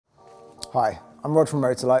Hi, I'm Rod from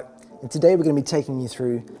Rotolight, and today we're going to be taking you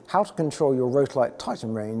through how to control your Rotolight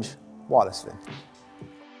Titan range wirelessly.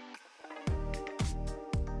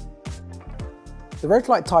 The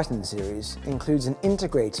Rotolight Titan series includes an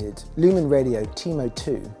integrated LumenRadio TMO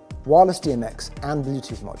 2 wireless DMX and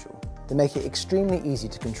Bluetooth module that make it extremely easy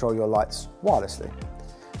to control your lights wirelessly.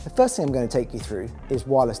 The first thing I'm going to take you through is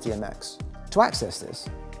wireless DMX. To access this,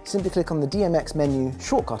 simply click on the DMX menu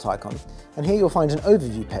shortcut icon, and here you'll find an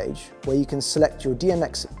overview page where you can select your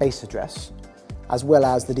DMX base address as well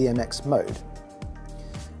as the DMX mode.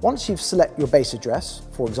 Once you've selected your base address,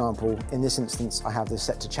 for example, in this instance I have this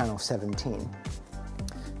set to channel 17,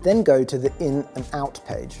 then go to the in and out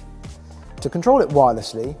page. To control it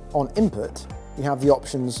wirelessly, on input, you have the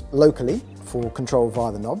options locally for control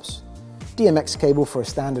via the knobs, DMX cable for a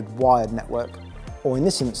standard wired network, or in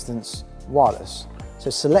this instance, wireless. So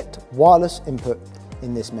select wireless input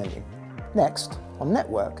in this menu. Next, on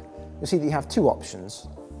network, you'll see that you have two options,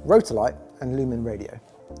 Rotolight and LumenRadio.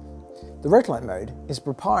 The Rotolight mode is a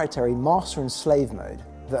proprietary master and slave mode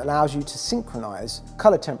that allows you to synchronize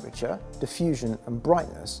color temperature, diffusion and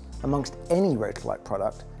brightness amongst any Rotolight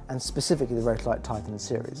product, and specifically the Rotolight Titan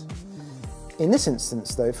series. In this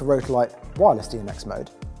instance though, for Rotolight wireless DMX mode,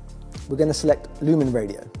 we're going to select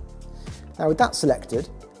LumenRadio. Now with that selected,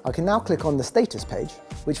 I can now click on the status page,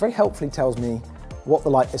 which very helpfully tells me what the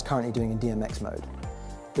light is currently doing in DMX mode.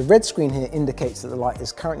 The red screen here indicates that the light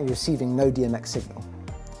is currently receiving no DMX signal.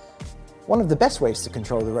 One of the best ways to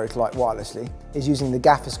control the Rotolight wirelessly is using the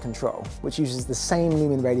Gaffer's control, which uses the same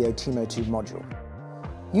LumenRadio TMO 2 module.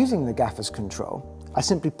 Using the Gaffer's control, I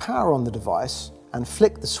simply power on the device and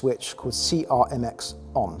flick the switch called CRMX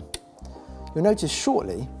on. You'll notice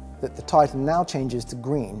shortly that the Titan now changes to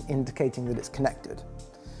green, indicating that it's connected.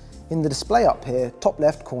 In the display up here, top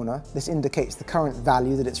left corner, this indicates the current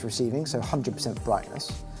value that it's receiving, so 100%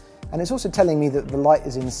 brightness. And it's also telling me that the light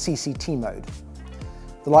is in CCT mode.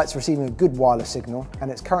 The light's receiving a good wireless signal, and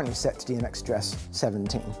it's currently set to DMX address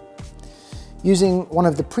 17. Using one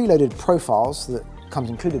of the preloaded profiles that comes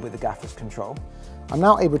included with the Gaffer's control, I'm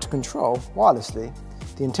now able to control wirelessly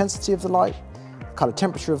the intensity of the light, color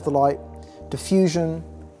temperature of the light, diffusion,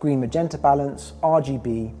 green magenta balance,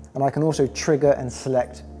 RGB, and I can also trigger and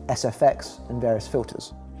select SFX and various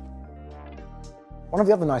filters. One of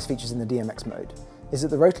the other nice features in the DMX mode is that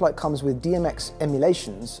the Rotolight comes with DMX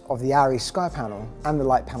emulations of the ARRI Sky Panel and the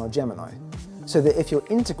Light Panel Gemini, so that if you're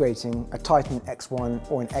integrating a Titan X1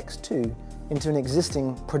 or an X2 into an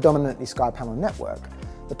existing predominantly Sky Panel network,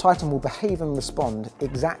 the Titan will behave and respond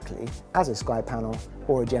exactly as a Sky Panel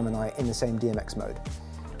or a Gemini in the same DMX mode.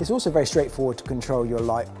 It's also very straightforward to control your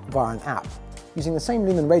light via an app. Using the same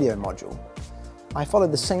LumenRadio module, I follow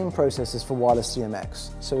the same process as for wireless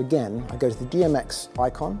DMX. So again, I go to the DMX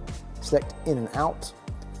icon, select in and out.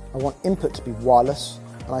 I want input to be wireless,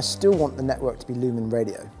 and I still want the network to be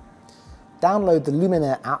LumenRadio. Download the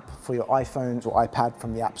Lumenair app for your iPhone or iPad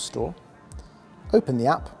from the App Store. Open the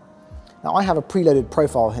app. Now I have a preloaded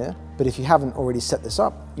profile here, but if you haven't already set this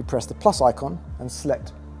up, you press the plus icon and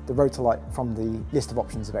select the Rotolight from the list of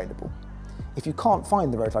options available. If you can't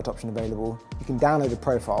find the Rotolight option available, you can download a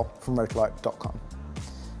profile from rotolight.com.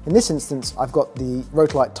 In this instance, I've got the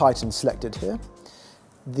Rotolight Titan selected here.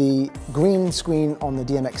 The green screen on the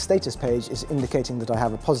DMX status page is indicating that I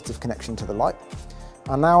have a positive connection to the light.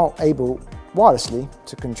 I'm now able wirelessly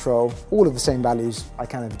to control all of the same values I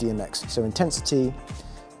can of DMX, so intensity,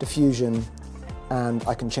 diffusion, and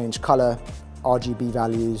I can change color, RGB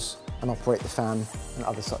values, and operate the fan and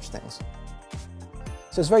other such things.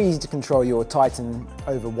 So it's very easy to control your Titan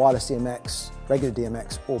over wireless DMX, regular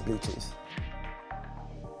DMX, or Bluetooth.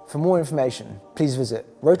 For more information, please visit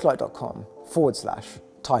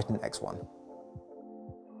rotolight.com/Titan X1.